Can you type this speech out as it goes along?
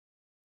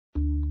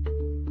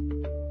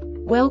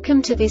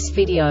Welcome to this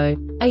video.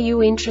 Are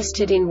you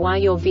interested in why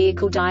your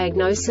vehicle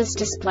diagnosis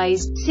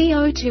displays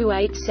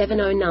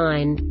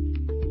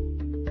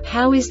C0287-09?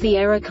 How is the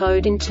error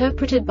code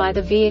interpreted by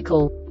the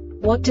vehicle?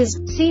 What does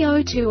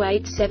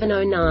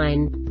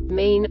C0287-09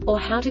 mean, or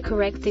how to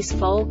correct this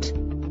fault?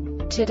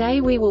 Today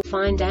we will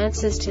find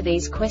answers to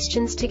these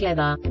questions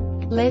together.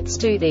 Let's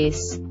do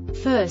this.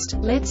 First,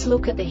 let's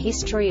look at the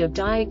history of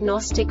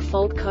diagnostic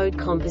fault code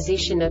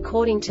composition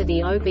according to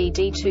the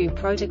OBD2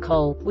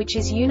 protocol, which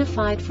is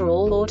unified for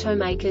all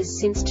automakers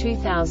since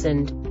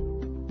 2000.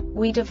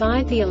 We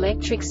divide the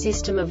electric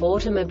system of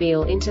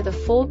automobile into the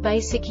four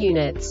basic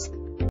units: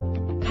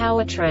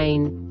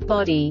 powertrain,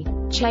 body,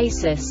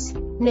 chassis,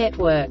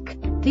 network.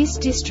 This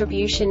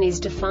distribution is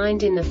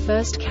defined in the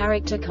first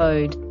character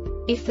code.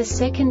 If the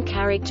second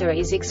character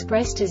is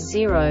expressed as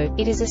 0,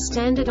 it is a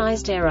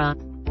standardized error.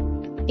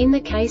 In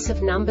the case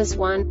of numbers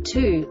 1,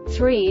 2,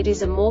 3, it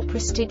is a more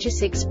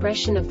prestigious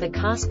expression of the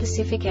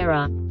car-specific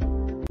error.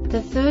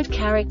 The third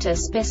character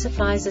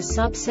specifies a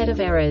subset of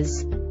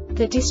errors.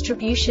 The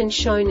distribution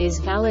shown is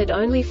valid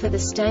only for the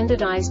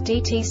standardized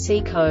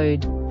DTC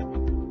code.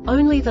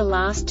 Only the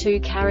last two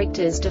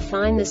characters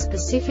define the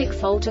specific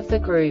fault of the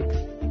group.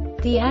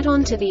 The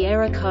add-on to the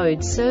error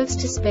code serves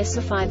to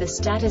specify the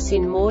status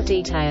in more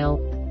detail.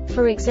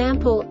 For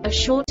example, a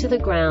short to the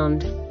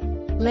ground.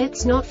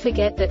 Let's not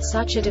forget that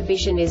such a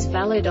division is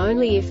valid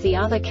only if the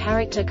other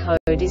character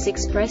code is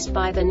expressed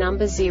by the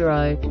number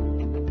 0.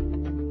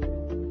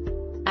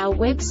 Our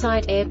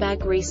website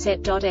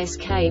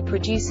airbagreset.sk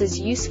produces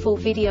useful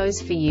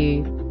videos for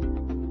you.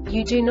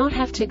 You do not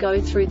have to go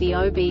through the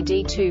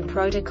OBD2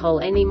 protocol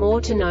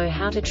anymore to know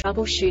how to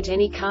troubleshoot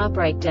any car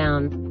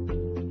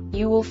breakdown.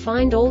 You will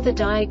find all the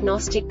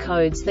diagnostic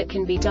codes that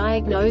can be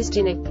diagnosed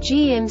in a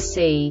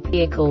GMC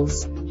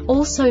vehicles.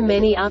 Also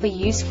many other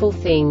useful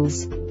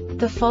things.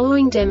 The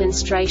following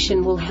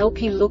demonstration will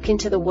help you look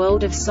into the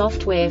world of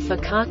software for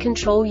car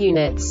control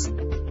units.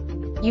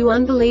 You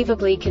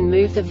unbelievably can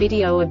move the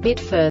video a bit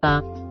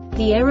further.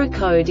 The error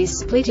code is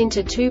split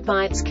into 2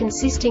 bytes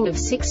consisting of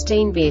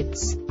 16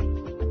 bits.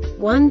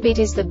 1 bit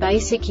is the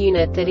basic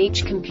unit that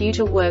each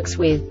computer works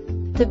with.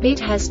 The bit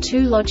has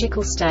 2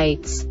 logical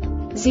states: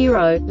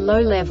 0,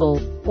 low level,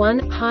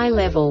 1, high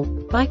level.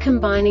 By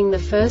combining the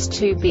first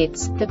 2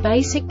 bits, the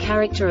basic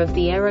character of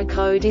the error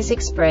code is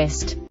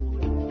expressed.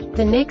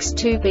 The next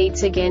 2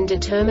 beats again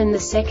determine the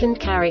second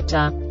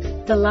character.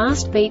 The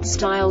last beat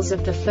styles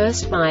of the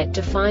first byte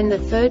define the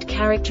third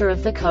character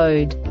of the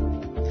code.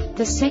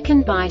 The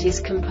second byte is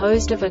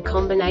composed of a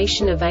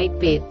combination of 8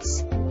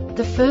 bits.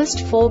 The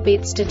first 4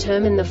 bits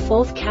determine the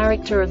fourth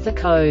character of the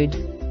code.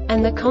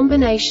 And the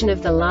combination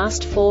of the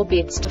last 4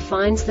 bits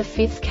defines the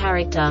fifth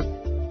character.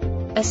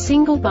 A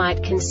single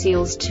byte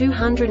conceals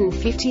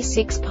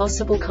 256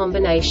 possible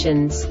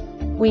combinations.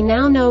 We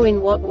now know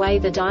in what way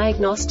the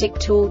diagnostic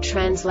tool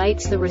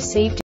translates the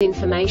received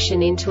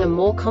information into a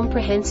more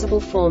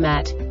comprehensible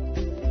format.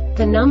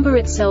 The number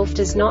itself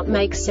does not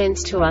make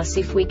sense to us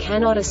if we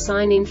cannot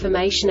assign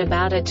information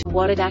about it to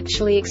what it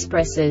actually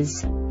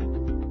expresses.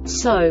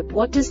 So,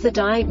 what does the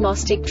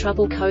Diagnostic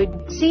Trouble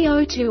Code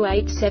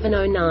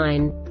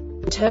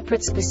C0287-09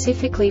 interpret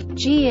specifically for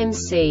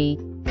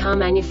GMC car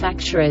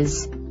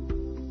manufacturers?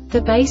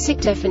 The basic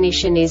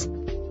definition is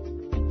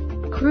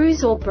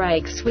cruise or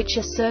brake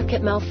switcher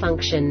circuit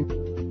malfunction.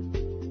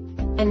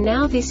 And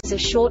now this is a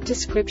short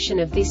description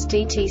of this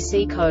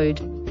DTC code.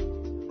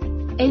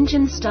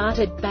 Engine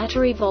started,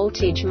 battery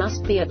voltage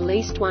must be at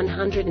least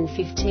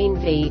 115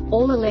 V,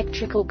 all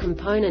electrical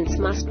components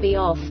must be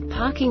off,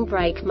 parking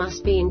brake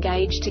must be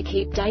engaged to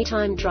keep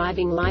daytime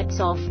driving lights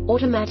off,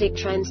 automatic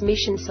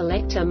transmission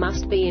selector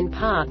must be in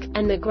park,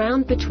 and the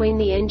ground between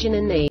the engine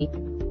and the.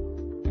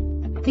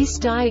 This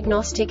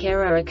diagnostic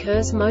error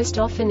occurs most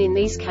often in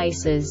these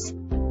cases.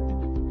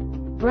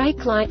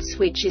 Brake light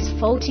switch is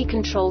faulty,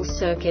 control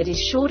circuit is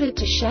shorted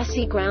to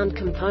chassis ground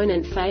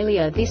component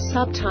failure. This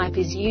subtype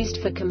is used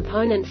for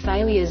component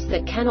failures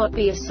that cannot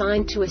be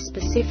assigned to a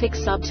specific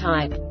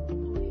subtype.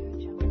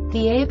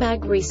 The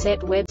Airbag Reset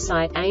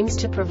website aims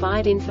to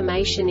provide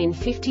information in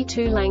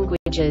 52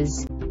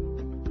 languages.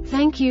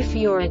 Thank you for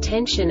your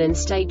attention and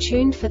stay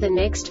tuned for the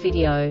next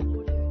video.